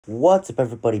What's up,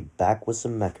 everybody? Back with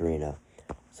some Mech Arena.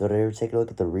 So today we're taking a look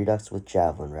at the Redux with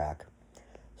Javelin Rack.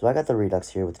 So I got the Redux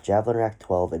here with Javelin Rack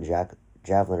 12 and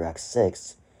Javelin Rack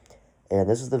 6. And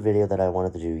this is the video that I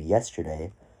wanted to do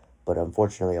yesterday, but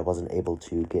unfortunately I wasn't able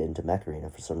to get into Mech Arena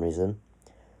for some reason.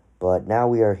 But now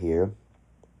we are here.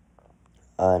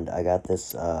 And I got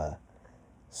this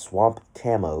Swamp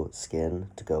Camo skin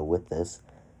to go with this.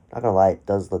 Not gonna lie, it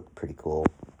does look pretty cool.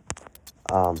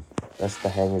 That's the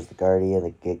Hangers, the Guardian, the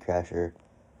Gatecrasher,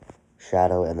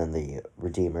 Shadow, and then the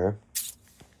Redeemer.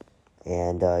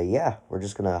 And, yeah, we're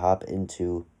just gonna hop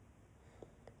into,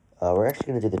 we're actually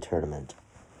gonna do the tournament.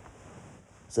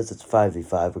 Since it's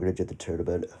 5v5, we're gonna do the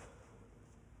tournament.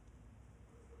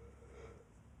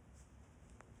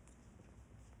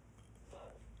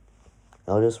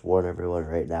 I'll just warn everyone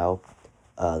right now,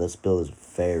 this build is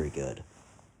very good.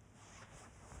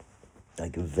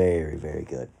 Like, very, very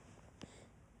good.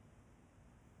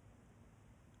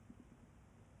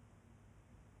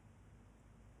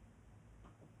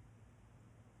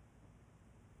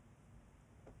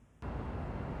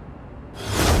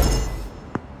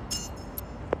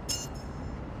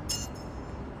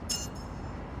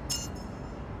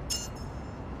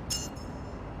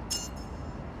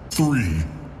 Three,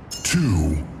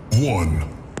 two, one,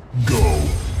 go.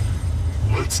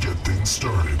 Let's get things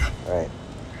started. Alright.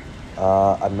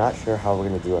 I'm not sure how we're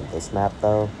gonna do on this map,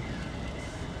 though.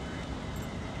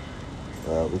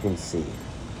 We can see.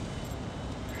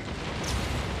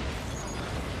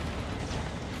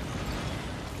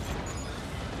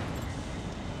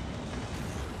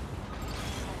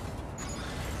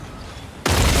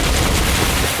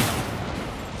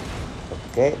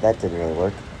 Okay, that didn't really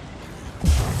work.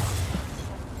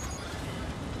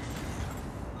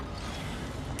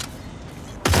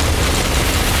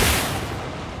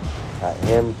 Got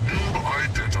him.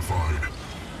 Identified.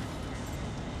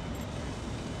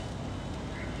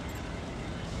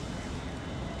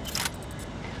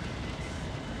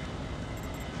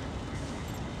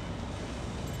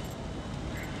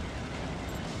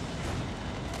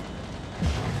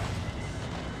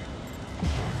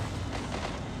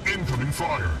 Incoming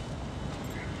fire.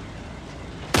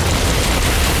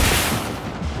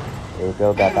 There we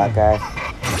go, got that guy.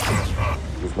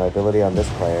 Use my ability on this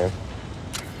player.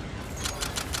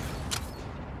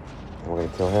 And we're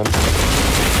gonna kill him.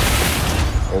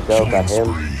 There we go, got him.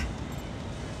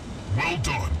 Well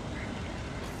done.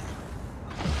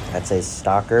 That's a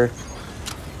stalker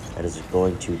that is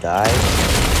going to die.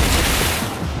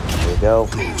 There we go.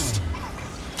 Ghost.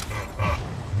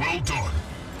 Well done.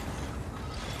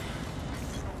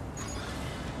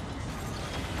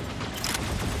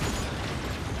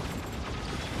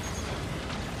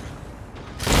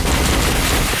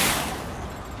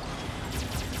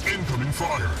 Incoming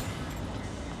fire.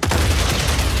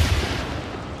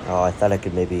 Oh, I thought I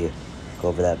could maybe go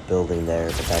over that building there,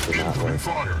 but that did not Incoming work.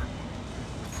 fire.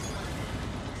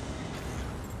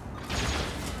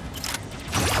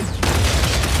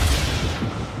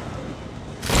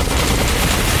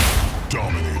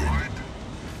 Dominating.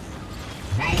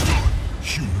 Well done.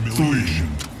 Humiliation.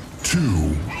 3, 2,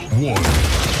 1.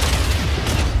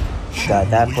 Got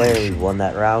that player, we won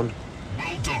that round.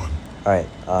 Well done. Alright,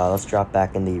 let's drop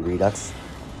back in the Redux.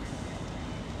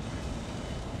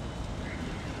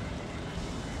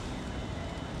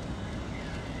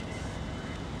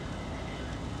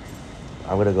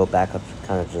 I'm gonna go back up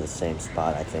kind of to the same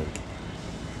spot, I think.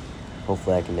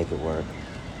 Hopefully I can make it work.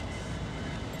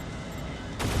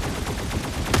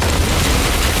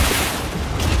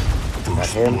 Got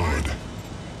First him. blood.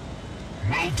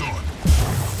 Well done.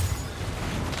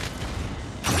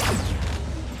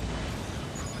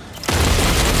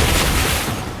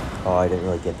 Oh, I didn't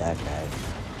really get that guy.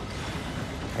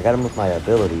 I got him with my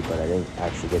ability, but I didn't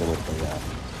actually get him with the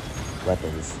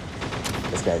weapons.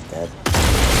 This guy's dead.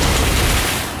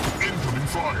 Incoming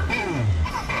fire. Boom.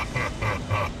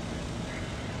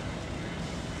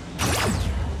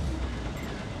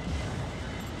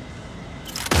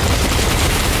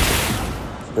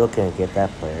 Still can't get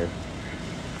that player.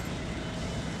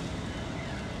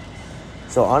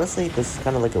 So honestly, this is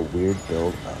kind of like a weird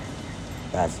build.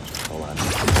 Hold on.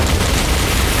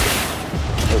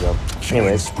 There we go.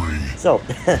 Anyways, so,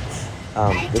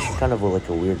 this is kind of like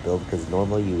a weird build because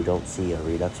normally you don't see a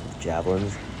Redux with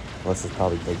javelins. Unless it's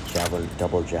probably like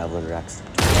double javelin racks.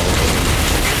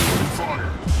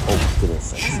 Oh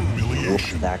goodness, I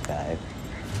whooped that guy.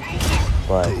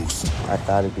 But I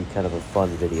thought it'd be kind of a fun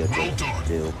video to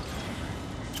do.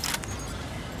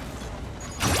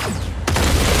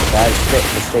 Bad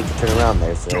mistake to turn around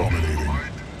there, so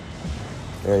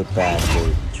very bad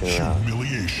to turn around.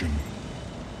 Humiliation.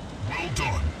 Well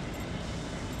done.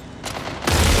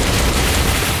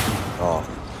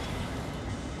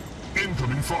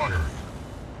 fire.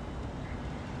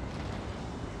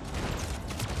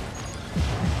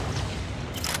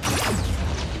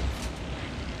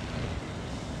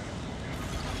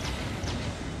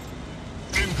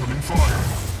 Incoming fire.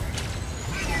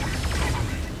 Reloading. Cover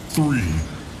me. 3,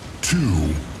 2,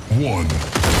 1. Incoming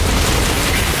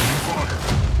fire.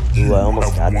 Ooh, I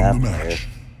almost got Have that won the player. match.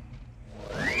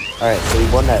 Alright, so we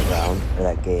won that round, or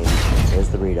that game. There's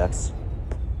the Redux.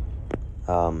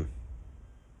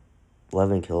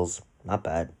 11 kills. Not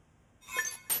bad.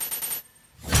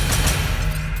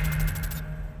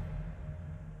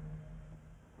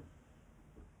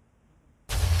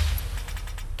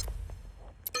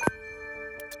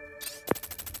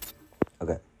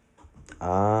 Okay.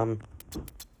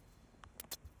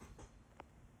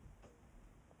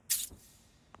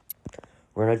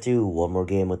 We're gonna do one more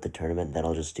game with the tournament, then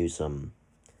I'll just do some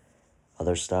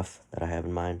other stuff that I have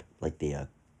in mind, like the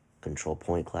control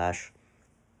point clash.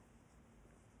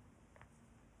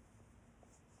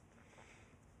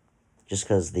 Just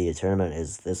because the tournament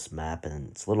is this map, and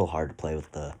it's a little hard to play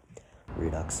with the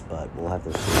Redux, but we'll have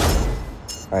to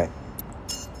see. Alright.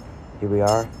 Here we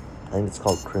are. I think it's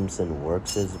called Crimson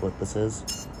Works is what this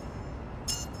is.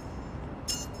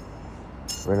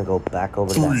 We're gonna go back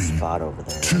over to that 3, spot over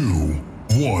there. 2,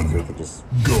 We 1. can just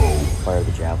Go. fire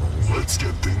the javelins. Let's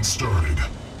get things started.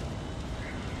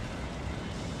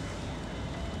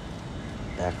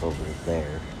 Back over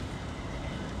there.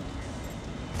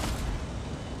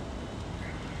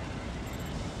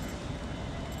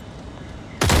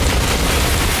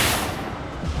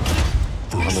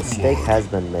 A First mistake blood. has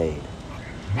been made.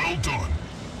 Well done.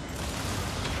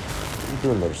 What are you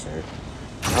doing there, sir?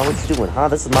 Oh, what you doing? Huh?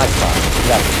 This is my spot.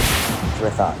 Yeah, that's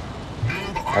what I thought.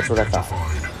 Noob That's what I thought.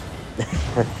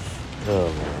 identified. Oh,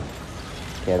 man.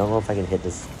 Okay, I don't know if I can hit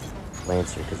this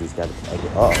Lancer, because he's got...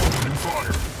 Uh-oh. Opening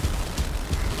fire.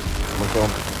 Someone kill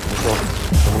him. Someone kill him.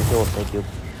 Someone kill him. Thank you.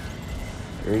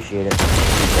 Appreciate it.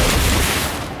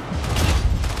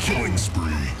 Killing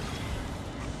spree.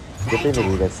 Good thing the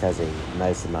Redux has a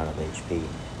nice amount of HP.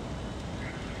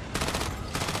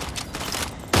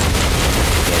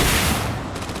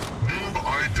 Noob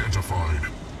identified.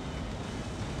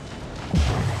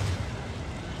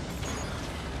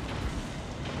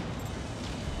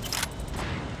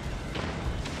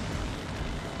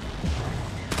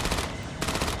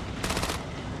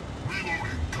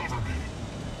 Reloading. Cover me.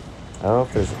 I don't know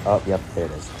if there's... Oh, yep, there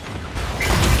it is.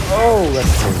 Oh,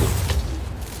 that's crazy.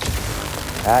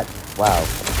 That... Wow.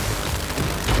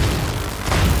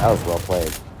 That was well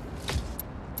played.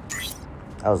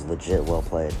 That was legit well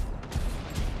played.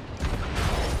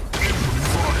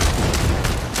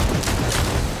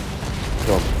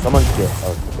 Kill him. Someone kill...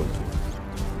 Oh, thank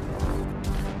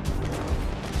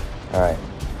you. Alright.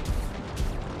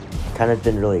 Kind of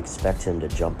didn't really expect him to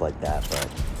jump like that, but...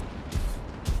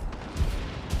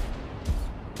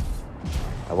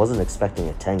 I wasn't expecting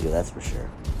a Tengu, that's for sure.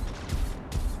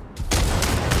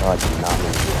 Oh, I did not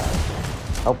mean to do that.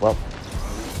 Oh, well.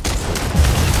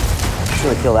 Just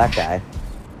gonna kill that guy.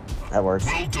 That works.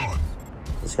 Well done.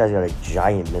 This guy's got a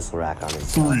giant missile rack on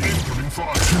his... 3, 2, 1.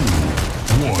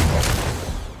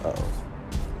 Uh-oh.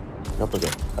 Nope, we're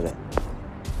good. Okay.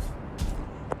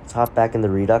 Let's hop back in the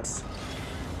Redux.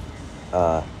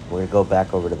 We're gonna go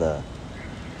back over to the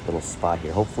little spot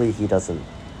here. Hopefully he doesn't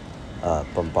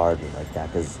bombard me like that,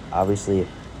 because obviously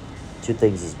two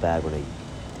things is bad when a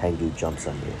Tengu jumps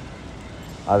on you.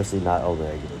 Obviously not only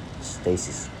are you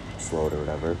stasis slowed or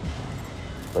whatever,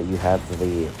 but you have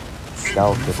the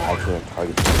stealth if I can't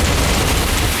target you.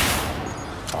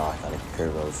 Oh, I thought I could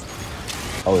curve those.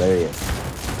 Oh, there he is.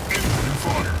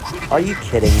 Are you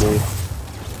kidding me?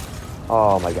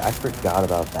 Oh my god, I forgot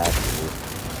about that, dude.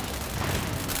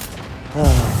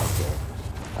 Okay.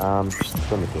 Let's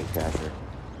go in the Gate Crasher.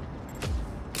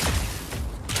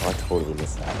 Oh, I totally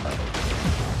missed that.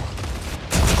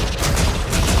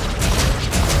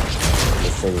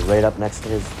 Let's say right up next to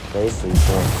his face so you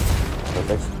can't...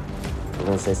 Perfect. We're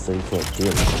gonna say so you can't do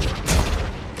anything.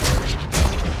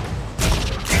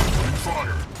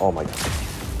 Oh my god.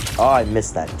 Oh, I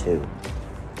missed that too.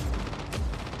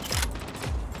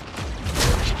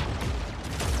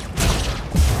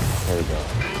 There we go.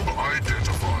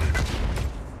 Identified.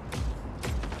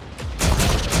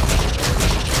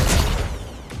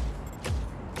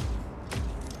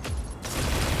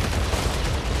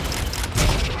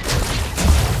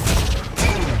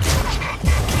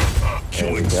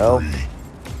 There we go.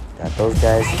 Got those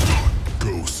guys.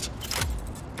 Ghost.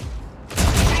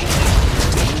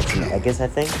 I guess I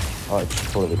think. Oh, I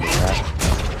just totally missed that.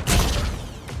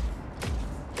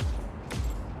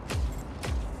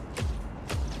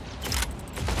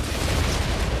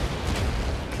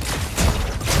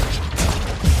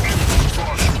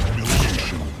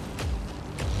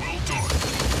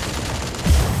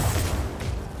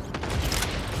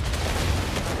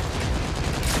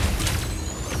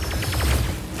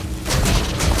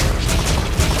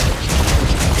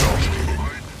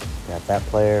 that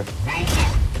player. Well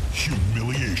done.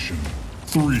 Humiliation.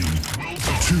 3,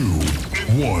 2,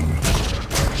 1.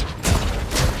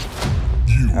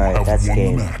 You Alright, have that's won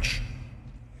game. the match.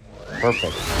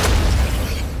 Perfect.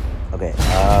 Okay,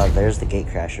 there's the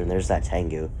Gatecrasher, and there's that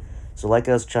Tengu. So like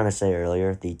I was trying to say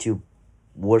earlier, the two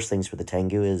worst things for the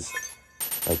Tengu is,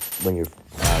 like, when you're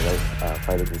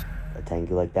fighting a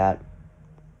Tengu like that,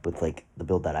 with, like, the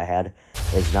build that I had,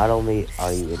 is not only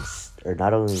are you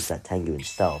not only is that Tengu in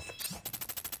stealth,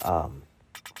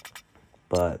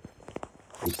 but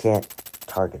you can't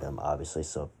target him, obviously,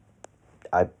 so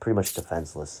I'm pretty much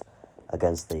defenseless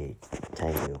against the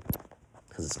Tengu,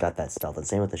 because it's got that stealth. And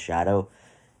same with the Shadow,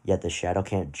 yet the Shadow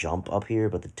can't jump up here,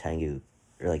 but the Tengu,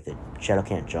 or like the Shadow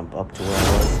can't jump up to where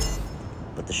I was,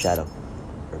 but the Shadow,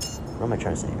 or what am I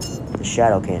trying to say? The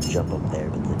Shadow can't jump up there,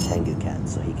 but the Tengu can,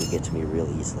 so he could get to me real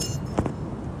easily.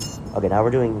 Okay, now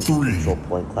we're doing 3, control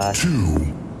point clash. 2,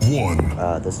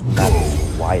 1. This map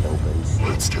is wide open, so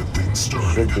Let's get things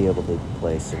started. should be able to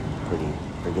play get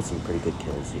some pretty good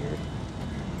kills here.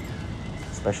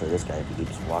 Especially this guy if he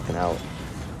keeps walking out.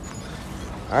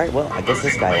 Alright, well, I guess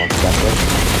this guy wants to get this.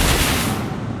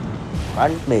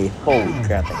 Run me. Holy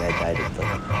crap, that guy died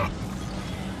instantly.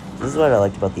 This is what I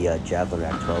liked about the Javelin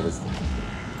Rack 12 is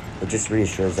it just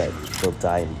reassures that he'll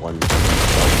die in one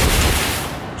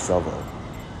salvo.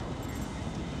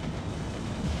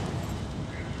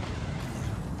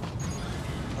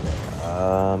 Okay,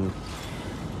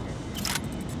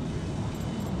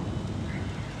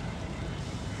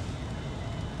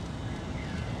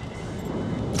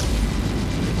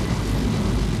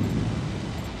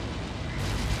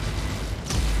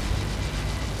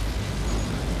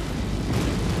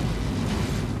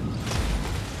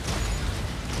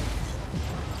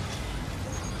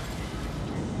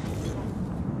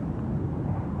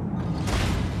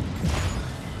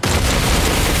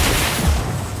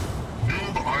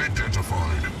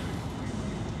 Identified.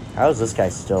 how is this guy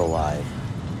still alive?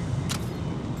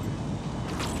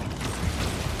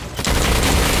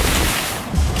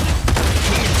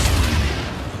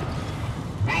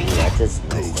 Ooh, that just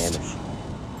nice damage.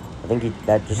 I think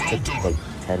that just took like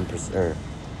 10% or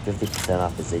 50%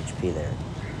 off his HP there.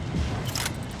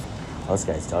 Oh, this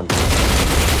guy's done.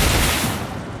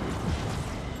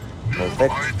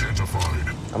 Perfect.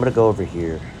 Identified. I'm gonna go over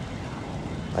here.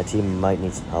 My team might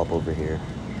need some help over here.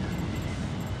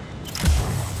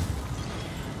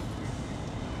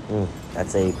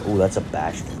 That's a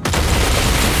Bastion.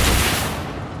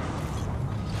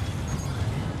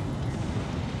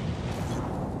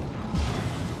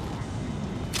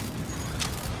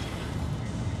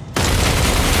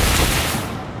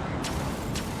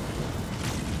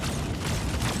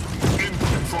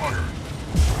 Incoming fire.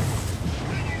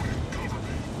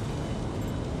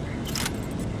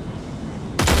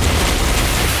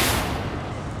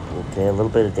 Okay, a little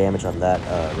bit of damage on that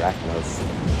Arachnos.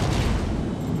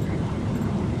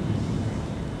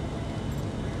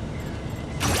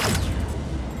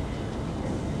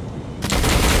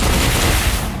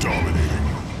 Dominating.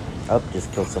 Oh,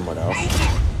 just killed someone else.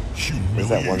 Where's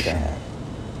that one guy at?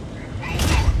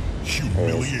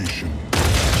 Humiliation.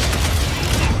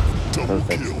 Double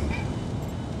Perfect. kill.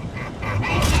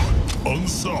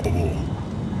 Unstoppable.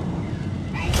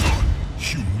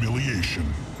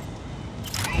 Humiliation.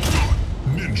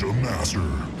 Ninja Master.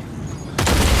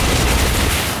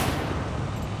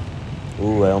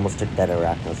 Ooh, I almost took that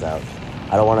Arachnos out.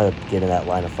 I don't want to get in that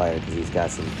line of fire because he's got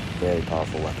some very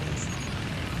powerful weapons.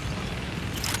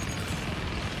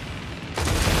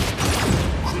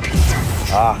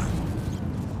 Ah,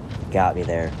 got me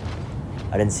there.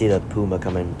 I didn't see the Puma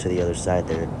coming to the other side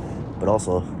there, but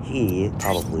also he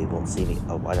probably won't see me.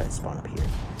 Oh, why did I spawn up here?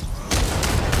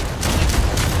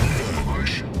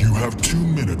 You have 2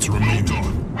 minutes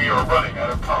remaining. We are running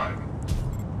out of time.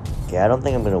 Okay, I don't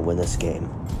think I'm gonna win this game.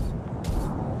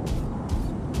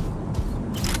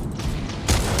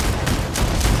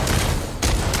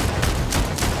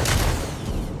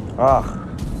 Ah,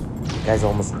 the guy's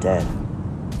almost dead.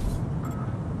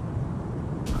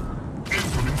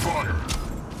 Incoming fire.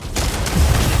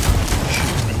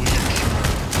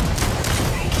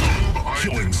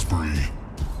 Killing spree.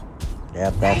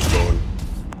 Yep, that's game.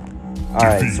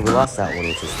 Alright, so we lost that one,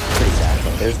 which is pretty sad,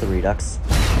 but there's the Redux.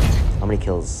 How many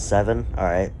kills? 7?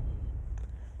 Alright.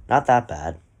 Not that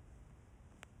bad.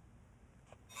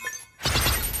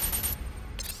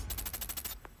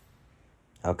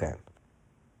 Okay.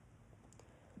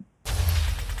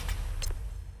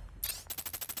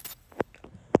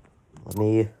 Let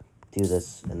me do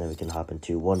this, and then we can hop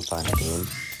into one final game.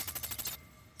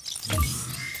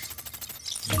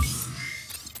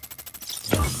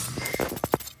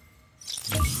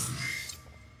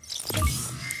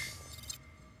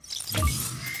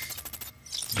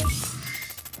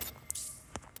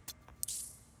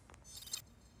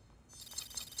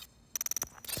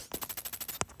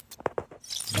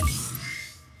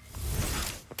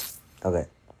 Okay.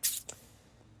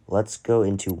 Let's go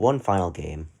into one final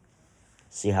game.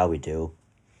 See how we do.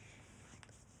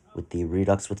 With the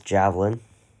Redux with Javelin.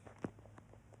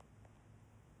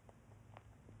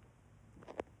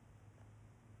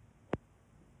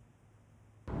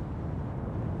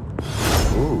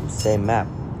 Ooh, same map.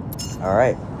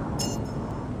 Alright.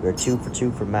 We're 2 for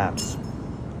 2 for maps.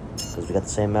 Because we got the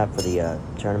same map for the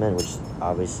tournament, which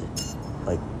obviously,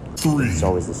 like, 3, it's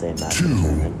always the same map 2, for the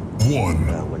tournament. 1,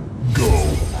 go.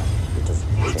 It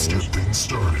doesn't Let's change. get things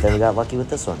started. Then we got lucky with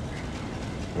this one.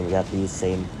 And we got the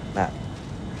same map.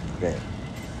 Great. I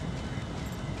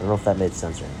don't know if that made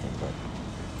sense or anything, but...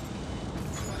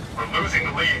 We're losing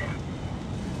the lead.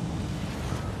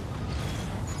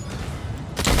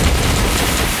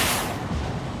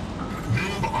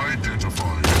 Noob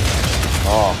identified.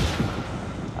 Oh.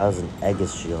 That was an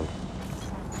Aegis shield.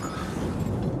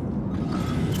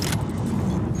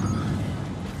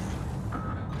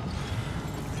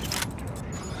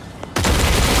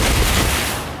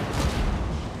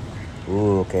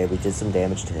 Ooh, okay, we did some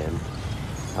damage to him.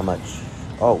 How much?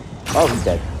 Oh, he's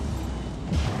dead.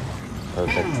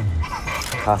 Perfect.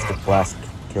 Caustic Blast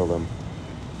killed him.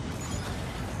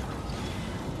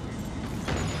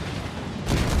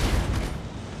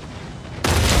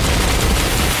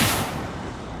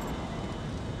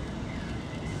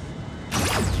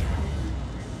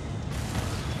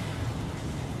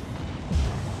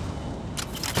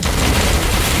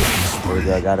 There we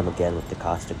go, I got him again with the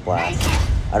Caustic Blast.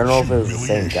 I don't know if it was the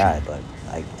same guy, but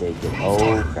I did get...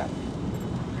 Oh, crap.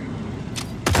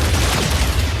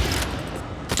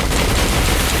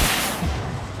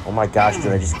 Oh my gosh,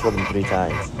 dude, I just killed him 3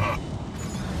 times.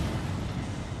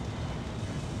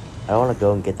 I don't want to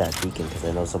go and get that beacon because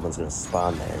I know someone's going to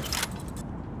spawn there.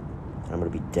 And I'm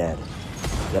going to be dead.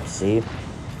 Yep, see?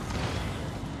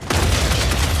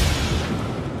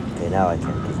 Okay, now I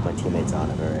can because my teammate's on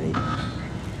it already.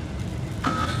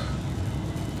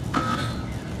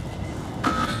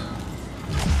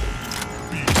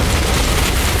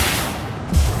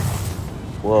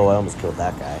 Whoa, I almost killed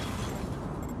that guy.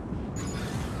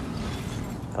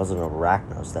 That was an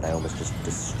Arachnos that I almost just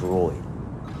destroyed.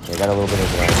 Okay, I got a little bit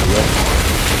of an idea.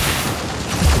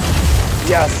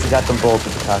 Yes, I got them both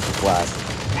with the Caustic Blast.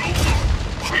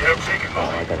 We have taken the Oh, I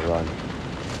lead. gotta run.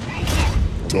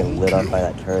 I'm getting lit up by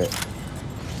that turret.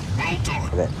 Well done.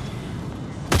 Okay.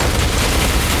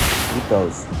 Eat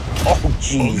those. Oh,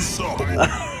 jeez. Unstoppable.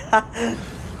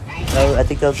 No, I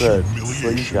think that was a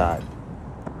slingshot.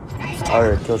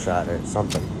 Or a kill shot or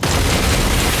something.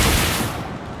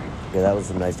 Okay, that was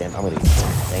some nice damage. I'm gonna...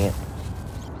 Dang it.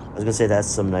 I was gonna say that's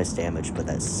some nice damage, but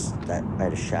that I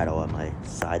had a shadow on my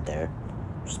side there.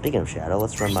 Speaking of shadow,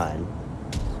 let's run mine.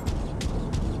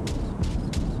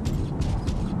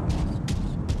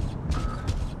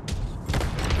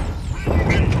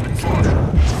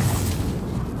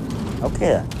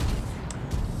 Okay.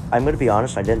 I'm gonna be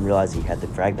honest, I didn't realize he had the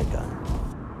fragment gun.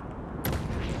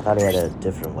 I thought he had a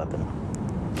different weapon.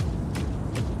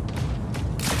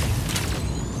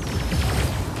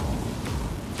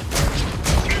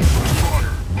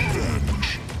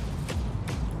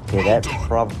 Okay, that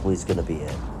probably is gonna be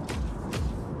it.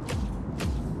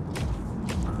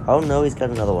 Oh no, he's got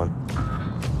another one.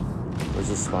 Where's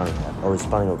he spawning at? Oh, he's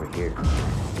spawning over here.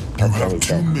 You Okay, have he's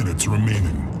 2 dead. minutes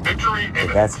remaining. Victory Okay,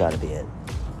 imminent. that's gotta be it.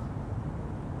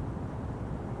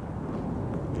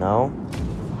 No?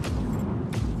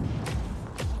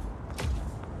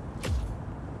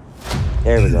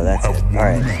 There we go, that's it. Have 1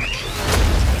 Alright. match.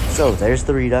 So, there's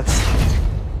the Redux.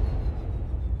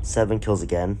 7 kills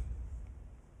again.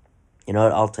 You know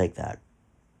what? I'll take that.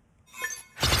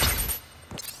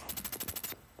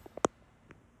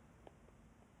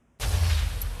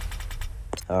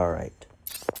 Alright.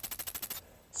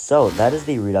 So, that is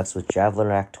the Redux with Javelin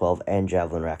Rack 12 and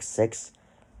Javelin Rack 6.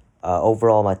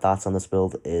 Overall, my thoughts on this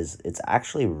build is it's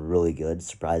actually really good,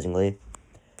 surprisingly.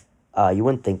 You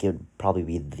wouldn't think it would probably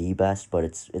be the best, but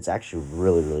it's actually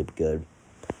really, really good.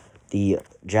 The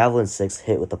Javelin 6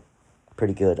 hit with a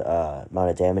pretty good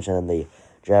amount of damage, and then the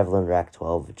Javelin Rack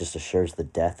 12 just assures the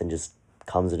death and just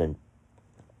comes in and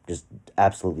just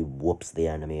absolutely whoops the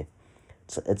enemy.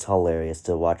 It's hilarious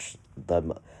to watch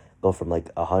them go from like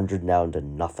 100 now into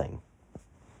nothing.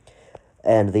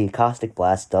 And the Caustic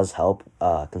Blast does help,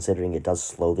 considering it does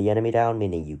slow the enemy down,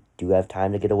 meaning you do have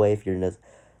time to get away if you're in a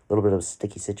little bit of a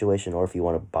sticky situation, or if you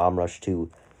want to bomb rush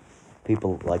to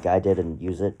people like I did and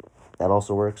use it. That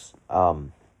also works.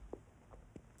 But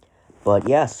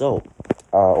yeah, so,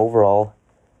 overall,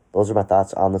 those are my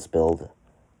thoughts on this build.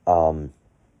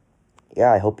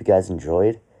 Yeah, I hope you guys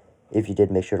enjoyed. If you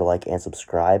did, make sure to like and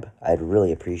subscribe. I'd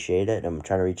really appreciate it. I'm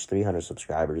trying to reach 300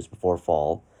 subscribers before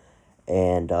fall.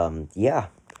 And, yeah,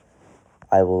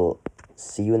 I will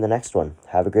see you in the next one.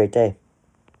 Have a great day.